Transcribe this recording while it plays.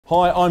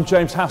Hi, I'm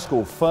James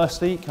Haskell.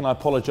 Firstly, can I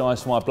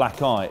apologise for my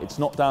black eye? It's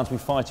not down to me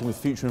fighting with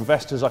future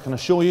investors, I can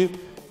assure you.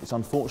 It's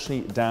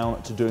unfortunately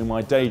down to doing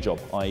my day job,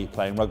 i.e.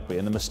 playing rugby.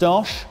 And the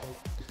moustache?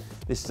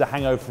 This is a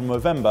hangover from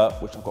November,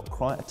 which I've got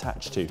quite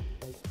attached to.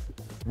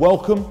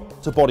 Welcome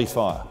to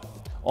BodyFire.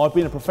 I've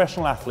been a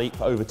professional athlete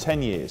for over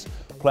 10 years,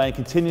 playing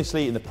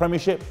continuously in the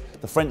Premiership,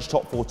 the French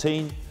Top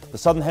 14, the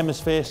Southern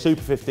Hemisphere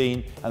Super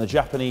 15 and the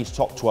Japanese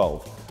Top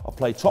 12. I've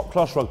played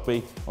top-class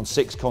rugby on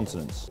 6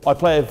 continents. I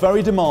play a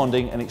very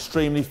demanding and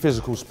extremely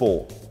physical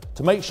sport.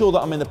 To make sure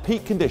that I'm in the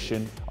peak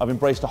condition, I've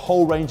embraced a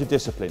whole range of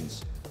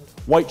disciplines.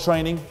 Weight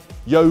training,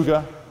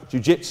 yoga,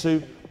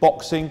 jiu-jitsu,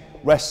 boxing,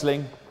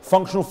 wrestling,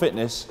 functional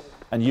fitness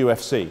and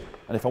UFC.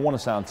 And if I want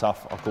to sound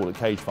tough, I'll call it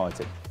cage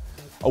fighting.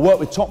 I work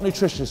with top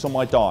nutritionists on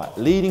my diet,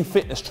 leading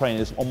fitness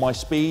trainers on my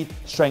speed,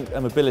 strength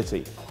and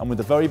mobility, and with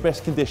the very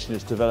best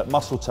conditioners to develop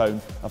muscle tone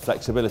and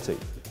flexibility.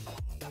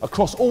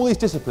 Across all these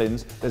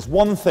disciplines, there's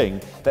one thing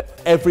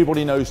that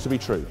everybody knows to be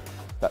true,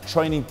 that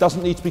training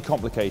doesn't need to be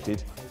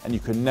complicated and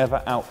you can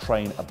never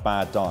out-train a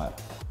bad diet.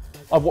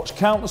 I've watched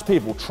countless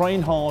people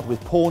train hard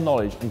with poor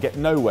knowledge and get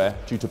nowhere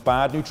due to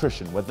bad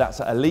nutrition, whether that's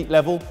at elite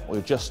level or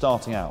you're just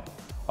starting out.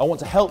 I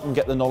want to help them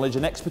get the knowledge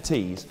and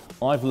expertise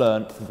I've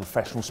learned from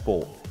professional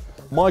sport.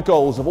 My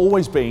goals have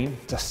always been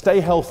to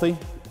stay healthy,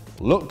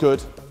 look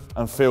good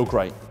and feel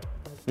great.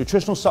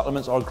 Nutritional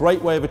supplements are a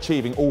great way of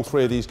achieving all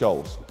 3 of these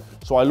goals.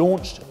 So I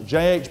launched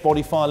JH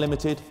BodyFire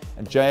Limited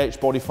and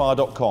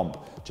jhbodyfire.com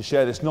to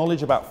share this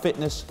knowledge about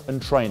fitness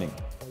and training.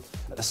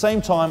 At the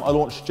same time, I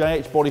launched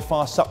JH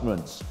BodyFire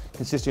Supplements,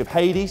 consisting of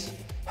Hades,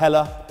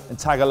 Hella and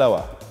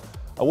Tagaloa.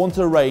 I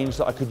wanted a range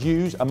that I could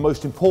use and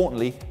most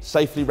importantly,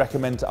 safely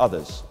recommend to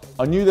others.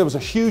 I knew there was a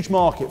huge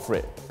market for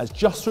it, as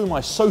just through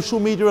my social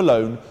media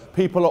alone,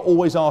 people are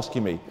always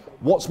asking me,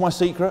 what's my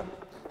secret?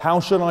 How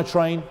should I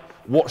train?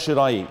 What should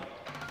I eat?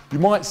 You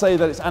might say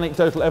that it's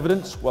anecdotal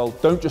evidence. Well,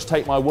 don't just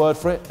take my word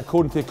for it.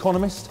 According to The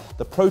Economist,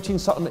 the protein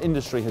supplement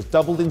industry has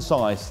doubled in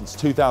size since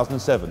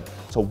 2007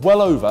 to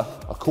well over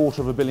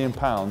 £250 million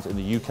in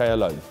the UK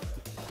alone.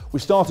 We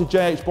started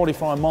JH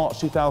BodyFire in March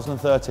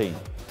 2013,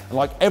 and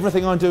like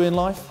everything I do in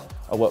life,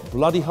 I work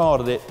bloody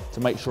hard at it to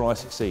make sure I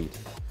succeed.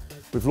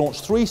 We've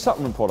launched 3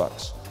 supplement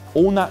products,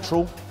 all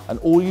natural and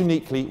all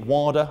uniquely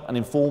WADA and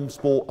Informed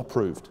Sport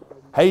approved.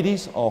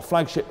 Hades, our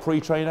flagship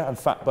pre-trainer and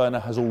fat burner,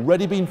 has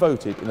already been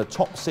voted in the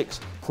top 6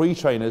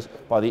 pre-trainers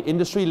by the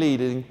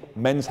industry-leading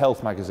Men's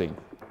Health magazine.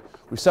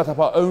 We've set up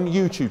our own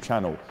YouTube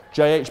channel,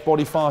 JH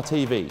BodyFire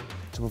TV,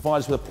 to provide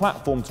us with a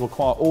platform to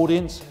acquire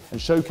audience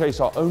and showcase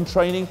our own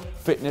training,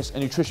 fitness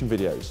and nutrition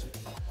videos.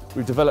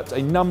 We've developed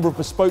a number of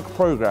bespoke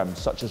programs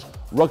such as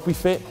Rugby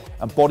Fit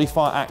and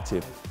BodyFire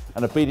Active,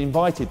 and have been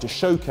invited to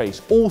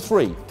showcase all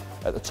 3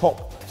 at the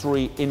top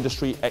 3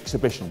 industry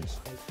exhibitions.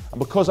 And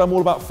because I'm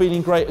all about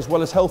feeling great as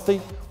well as healthy,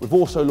 we've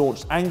also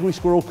launched Angry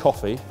Squirrel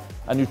Coffee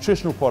and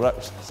nutritional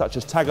products such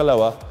as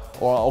Tagaloa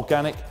or our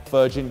organic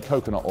virgin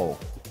coconut oil.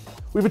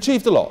 We've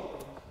achieved a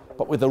lot,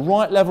 but with the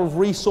right level of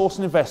resource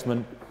and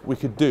investment, we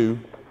could do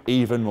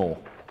even more.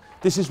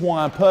 This is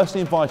why I'm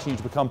personally inviting you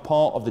to become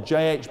part of the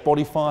JH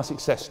BodyFire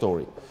success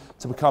story,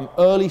 to become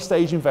early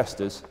stage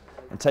investors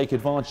and take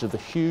advantage of the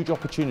huge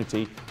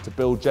opportunity to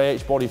build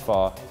JH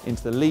BodyFire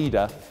into the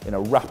leader in a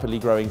rapidly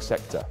growing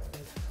sector.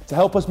 To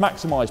help us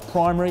maximise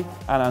primary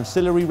and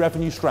ancillary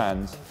revenue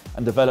strands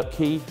and develop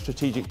key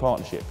strategic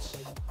partnerships.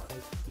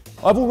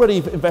 I've already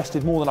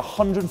invested more than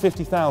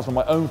 £150,000 of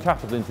my own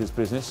capital into this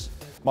business.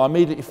 My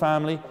immediate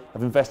family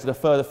have invested a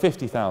further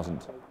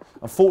 £50,000.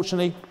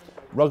 Unfortunately,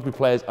 rugby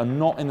players are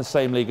not in the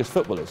same league as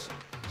footballers,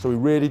 so we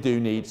really do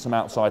need some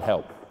outside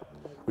help.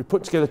 We've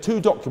put together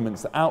 2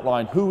 documents that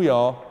outline who we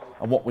are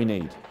and what we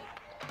need.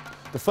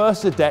 The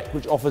first is a deck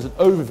which offers an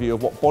overview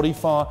of what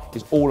BodyFire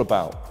is all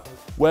about,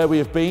 where we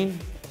have been,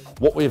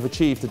 what we have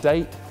achieved to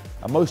date,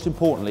 and most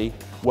importantly,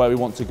 where we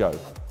want to go.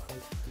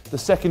 The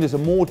second is a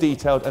more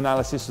detailed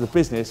analysis of the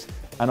business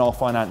and our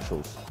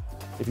financials.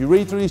 If you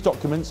read through these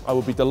documents, I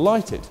will be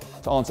delighted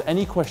to answer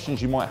any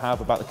questions you might have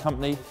about the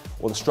company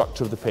or the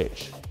structure of the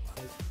pitch.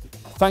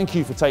 Thank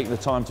you for taking the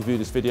time to view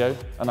this video,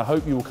 and I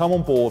hope you will come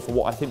on board for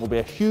what I think will be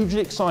a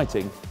hugely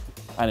exciting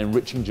and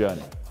enriching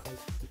journey.